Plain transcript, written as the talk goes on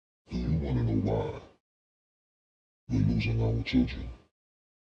want to know why we're losing our children?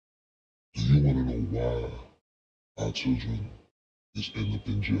 Do you want to know why our children is end up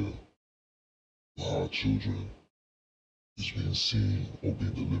in jail? Why our children is being seen or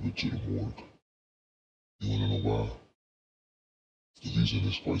being delivered to the morgue? You want to know why? The reason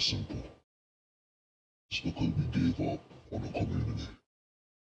is quite simple. It's because we gave up on the community.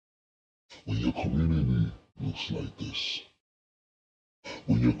 When your community looks like this,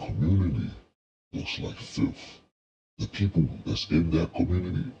 when your community looks like filth, the people that's in that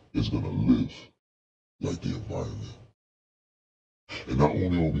community is going to live like the environment. And not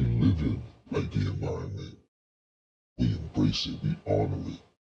only are we living like the environment, we embrace it, we honor it,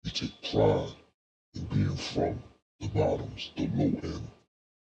 we take pride in being from the bottoms, the low end.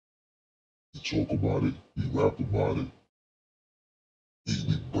 We talk about it, we rap about it,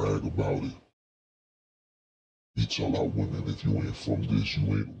 we brag about it. We tell our women, if you ain't from this, you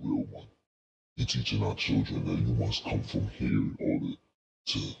ain't a real one. We're teaching our children that you must come from here in order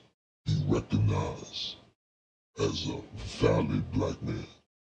to be recognized as a valid black man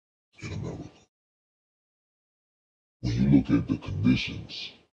in America. When you look at the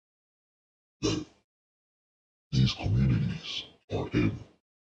conditions that these communities are in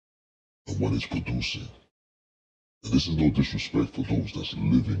and what it's producing, and this is no disrespect for those that's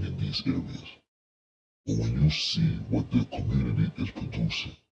living in these areas, but when you see what the community is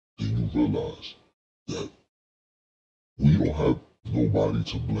producing, then you realize that we don't have nobody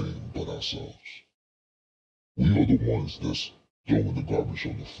to blame but ourselves. We are the ones that's throwing the garbage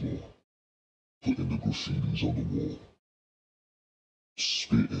on the floor, putting the graffitis on the wall,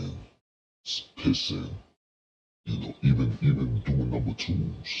 spitting, pissing, even doing number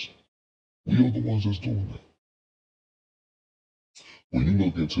twos. We are the ones that's doing that. When you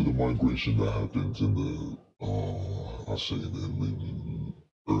look into the migration that happens in the, I say in the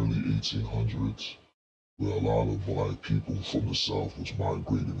early 1800s, where a lot of black people from the South was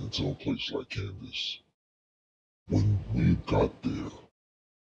migrating into a place like Kansas. When we got there,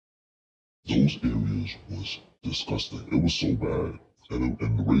 those areas was disgusting. It was so bad, and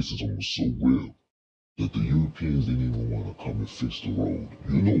the racism was so real that the Europeans didn't even want to come and fix the road.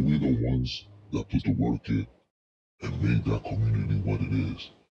 You know, we're the ones that put the work in and made that community what it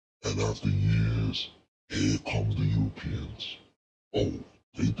is. And after years, here come the Europeans. Oh,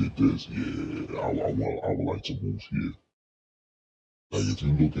 they did this. Yeah, I would like to move here. Like if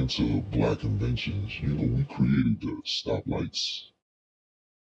you look into black inventions, we created the stoplights,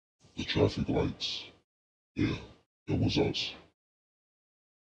 the traffic lights. Yeah, it was us.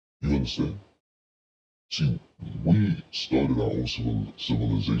 You understand? See, we started our own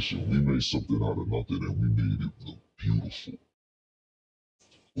civilization. We made something out of nothing and we made it look beautiful.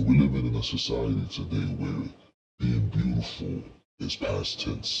 But we're living in a society today where being beautiful is past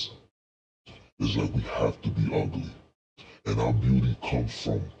tense. It's like we have to be ugly. And our beauty comes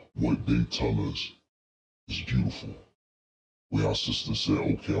from what they tell us is beautiful. Where our sisters say,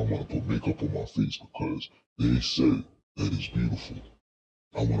 okay, I want to put makeup on my face because they said that it's beautiful.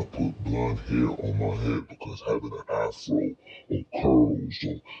 I want to put blonde hair on my head because having an afro or curls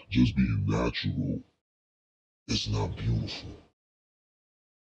or just being natural is not beautiful.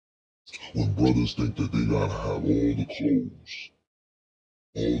 When brothers think that they gotta have all the clothes,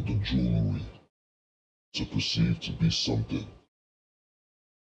 all the jewelry to perceive to be something,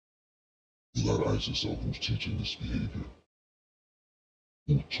 you gotta ask yourself who's teaching this behavior?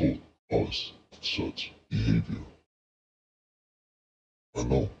 Who taught us such behavior? I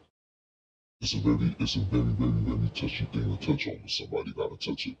know it's a very, very touchy thing to touch on, but somebody gotta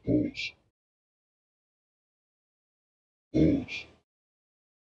touch it. Pause. Pause.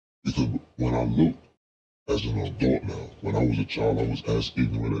 Because when I look as an adult now, when I was a child, I was as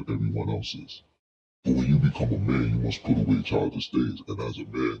ignorant as everyone else is. But when you become a man, you must put away childish things. And as a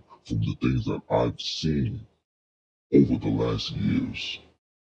man, from the things that I've seen over the last years,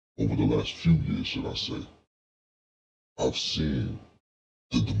 over the last few years, should I say, I've seen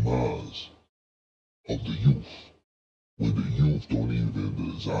the demise of the youth, where the youth don't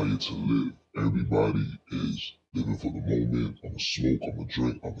even desire to live. Everybody is living for the moment. I'm a smoke, I'm a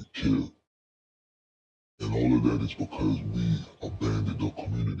drink, I'm a kill. And all of that is because we abandoned the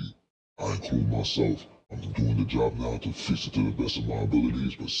community. I include myself. I'm doing the job now to fix it to the best of my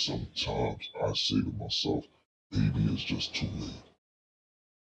abilities, but sometimes I say to myself, maybe it's just too late.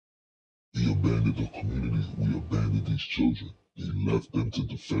 We abandoned the community. We abandoned these children. We left them to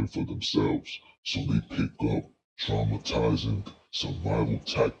defend for themselves. So they pick up traumatizing survival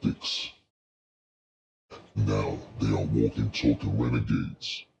tactics. Now they are walking, talking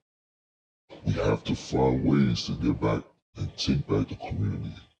renegades. We have to find ways to get back and take back the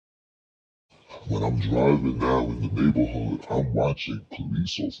community. When I'm driving now in the neighborhood, I'm watching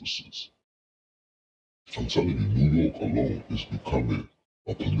police officers. I'm telling you, New York alone is becoming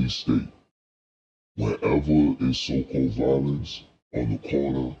a police state. Wherever is so-called violence on the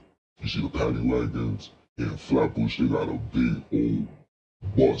corner, you see the paddy wagons in Flatbush, they got a big old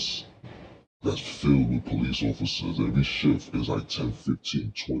bus that's filled with police officers. Every shift is like 10,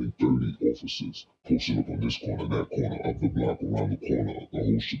 15, 20, 30 officers posted up on this corner, that corner, up the block, around the corner, the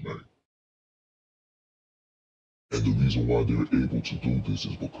whole shebang. And the reason why they're able to do this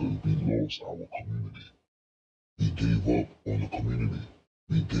is because we lost our community. We gave up on the community.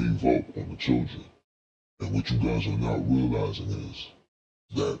 We gave up on the children. And what you guys are not realizing is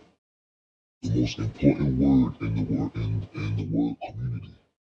that the most important word in the word community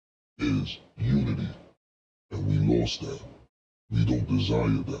is unity. And we lost that. We don't desire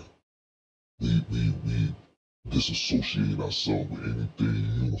that. We disassociate ourselves with anything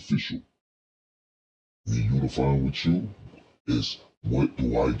unificial. Me unifying with you is what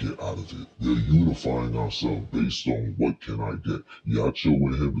do I get out of it? We're unifying ourselves based on what can I get. Yeah, I chill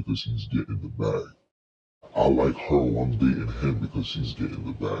with him because he's getting the bag. I like her, I'm dating him because she's getting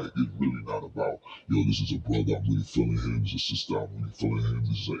the bag. It's really not about, yo, this is a brother, I'm really feeling him. This is a sister, I'm really feeling him.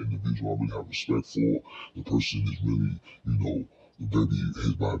 This is an individual I really have respect for. The person is really,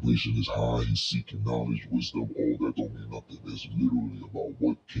 his vibration is high. He's seeking knowledge, wisdom, all that don't mean nothing. It's literally about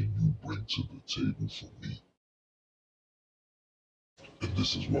what can you bring to the table for me. And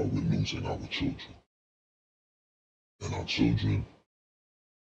this is why we're losing our children. And our children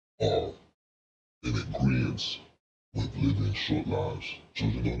are in agreement with living short lives.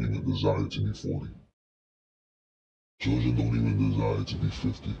 Children don't even desire to be 40. Children don't even desire to be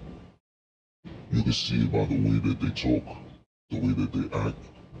 50. You can see it by the way that they talk, the way that they act,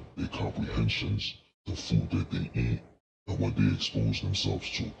 their comprehensions, the food that they eat, and what they expose themselves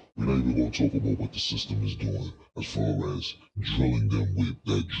to. We're not even going to talk about what the system is doing as far as drilling them with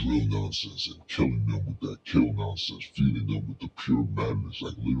that drill nonsense and killing them with that kill nonsense, feeding them with the pure madness,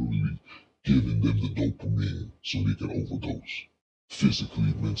 like literally giving them the dopamine so they can overdose.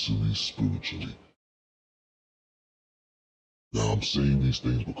 Physically, mentally, spiritually. Now I'm saying these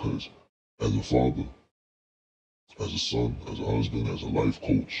things because as a father, as a son, as a husband, as a life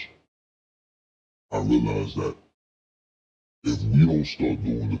coach, I realize that if we don't start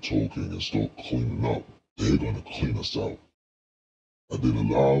doing the talking and start cleaning up, they're gonna clean us out. I did a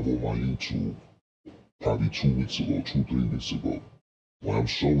live on my YouTube probably 2 weeks ago, 2, 3 weeks ago, where I'm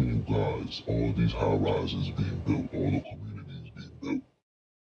showing you guys all these high rises being built, all the communities being built.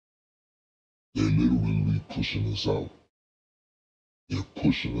 They're literally pushing us out. They're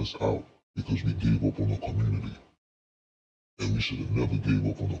pushing us out because we gave up on the community. And we should have never gave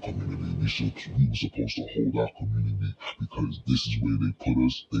up on the community. We were supposed to hold our community because this is where they put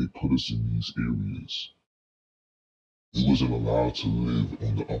us. They put us in these areas. We wasn't allowed to live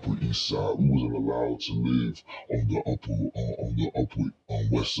on the Upper East Side. We wasn't allowed to live on the upper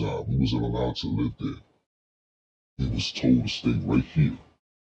West Side. We wasn't allowed to live there. We was told to stay right here.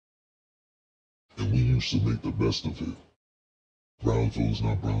 And we used to make the best of it. Brownsville is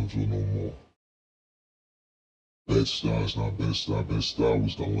not Brownsville no more. Bed-Stuy is not Bed-Stuy. Bed-Stuy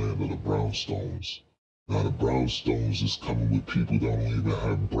was the land of the brownstones. Now the brownstones is coming with people that don't even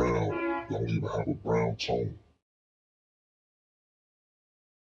have brown, don't even have a brown tone.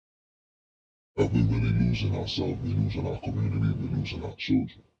 But we're really losing ourselves, we're losing our community, we're losing our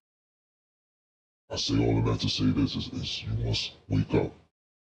children. I say all of that to say this is you must wake up.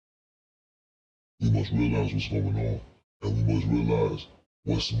 We must realize what's going on. And we must realize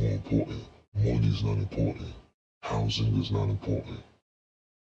what's more important. Money is not important. Housing is not important.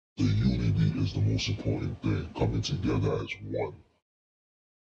 The unity is the most important thing. Coming together as one.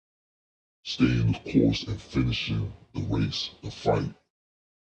 Staying the course and finishing the race, the fight.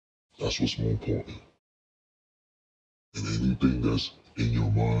 That's what's more important. And anything that's in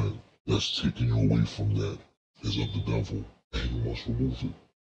your mind that's taking you away from that is of the devil, and you must remove it.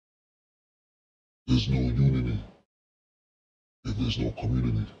 There's no unity if there's no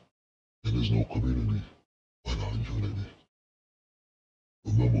community, and there's no community without unity.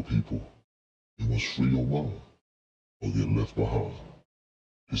 Remember, people, you must free your mind or get left behind.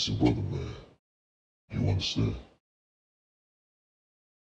 It's your brother, man. You understand?